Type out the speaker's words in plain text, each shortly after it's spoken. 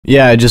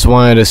Yeah, I just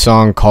wanted a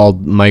song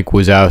called Mike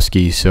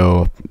Wazowski,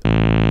 so...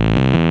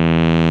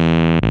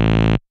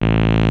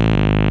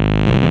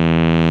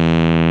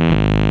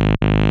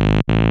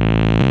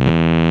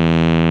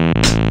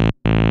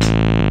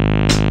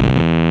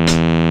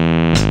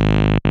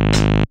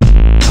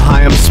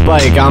 Hi, I'm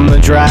Spike, I'm the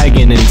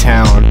dragon in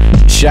town.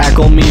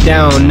 Shackle me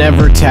down,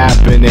 never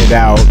tapping it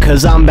out.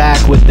 Cause I'm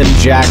back with them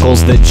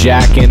jackals that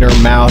jack in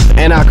her mouth.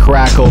 And I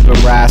crack open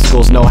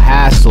rascals, no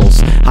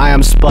hassles. Hi,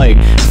 I'm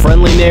Spike,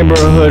 friendly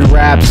neighborhood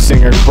rap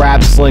singer,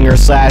 crap slinger,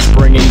 slash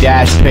bringing,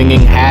 dash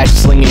pinging, hash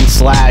slinging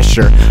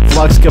slasher,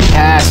 flux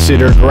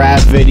capacitor,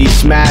 gravity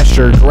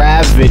smasher,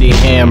 gravity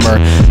hammer,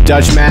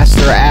 Dutch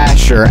master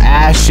asher,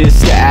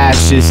 ashes to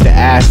ashes to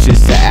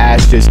ashes to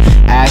ashes,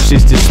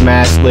 ashes to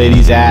smash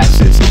ladies'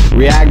 asses.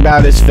 React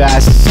about as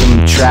fast as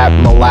some trap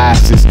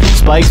molasses.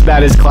 Spike's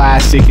about as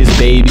classic as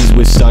babies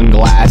with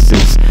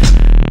sunglasses.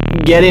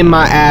 Get in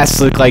my ass,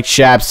 look like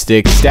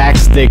chapstick. Stack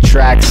stick,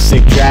 track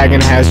sick.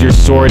 Dragon has your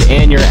sword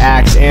and your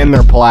axe, and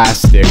they're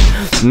plastic.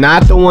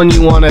 Not the one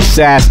you wanna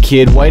sass,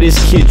 kid.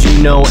 Whitest kid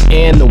you know,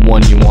 and the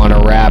one you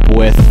wanna rap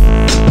with.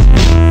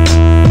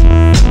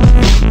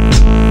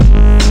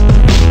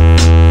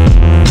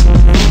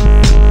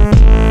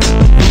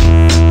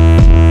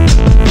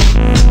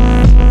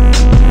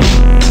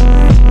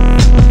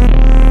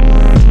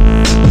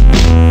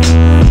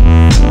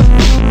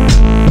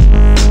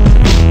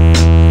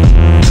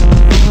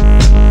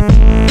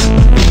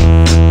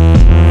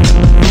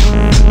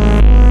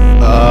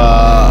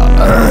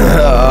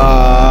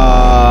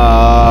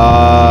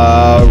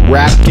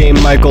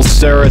 Michael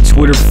Cera,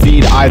 Twitter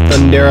feed, I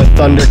Thundera,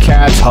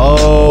 Thundercats,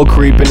 ho,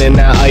 creeping in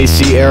that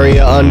icy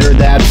area under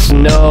that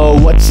snow.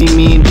 What's he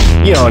mean?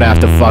 You don't have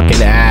to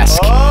fucking ask.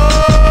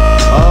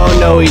 Oh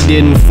no, he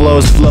didn't.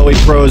 Flows, flowy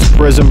prose,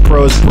 prison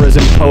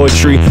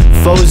poetry.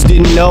 Foes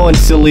didn't know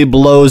until he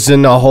blows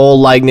in a hole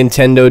like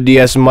Nintendo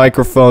DS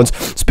microphones.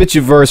 Spit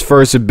your verse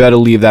first, you better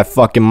leave that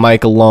fucking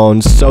mic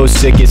alone. So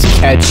sick it's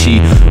catchy.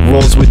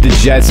 Rolls with the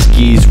jet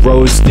skis,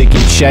 rose stick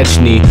in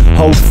Chechny.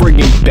 Ho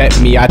friggin' bet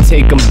me, I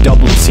take him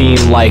double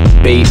team like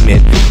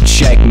Bateman.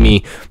 Check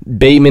me.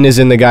 Bateman is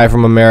in the guy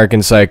from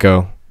American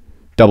Psycho.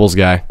 Doubles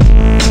guy.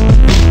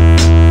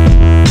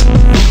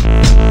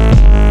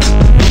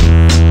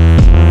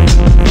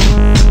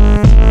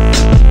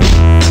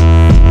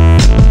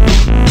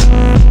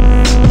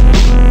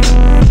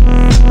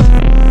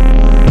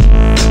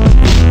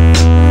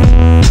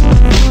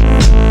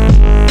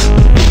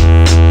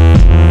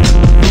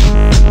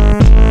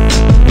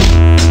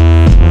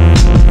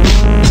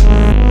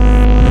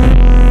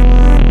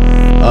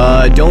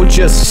 Don't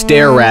just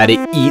stare at it,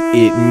 eat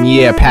it, and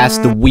yeah, pass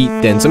the wheat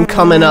thins. I'm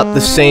coming up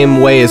the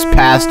same way as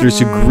pastors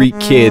who greet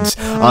kids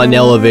on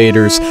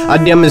elevators. I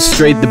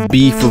demonstrate the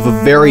beef of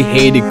a very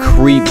hated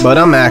creep, but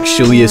I'm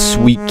actually a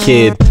sweet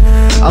kid.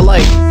 I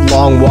like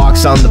long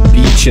walks on the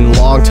beach and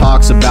long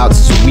talks about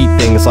sweet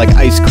things like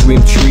ice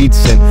cream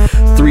treats and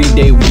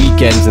 3-day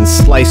weekends and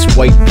sliced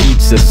white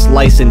pizza,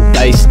 slice and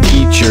dice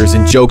teachers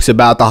and jokes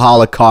about the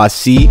Holocaust.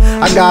 See,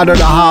 I got her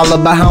to holla,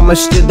 but how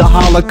much did the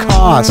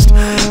Holocaust?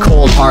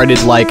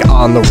 Cold-hearted like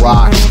on the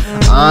rocks.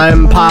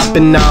 I'm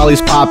popping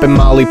nollies, popping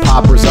molly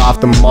poppers off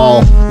the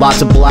mall.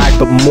 Lots of black,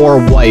 but more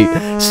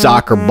white.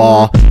 Soccer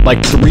ball.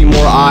 Like 3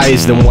 more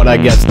eyes than what I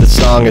guess the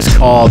song is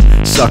called.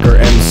 Sucker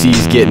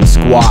MCs getting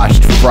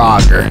squashed.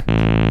 Frogger.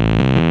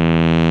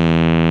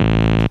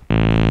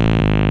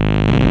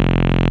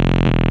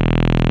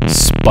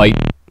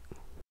 Spite.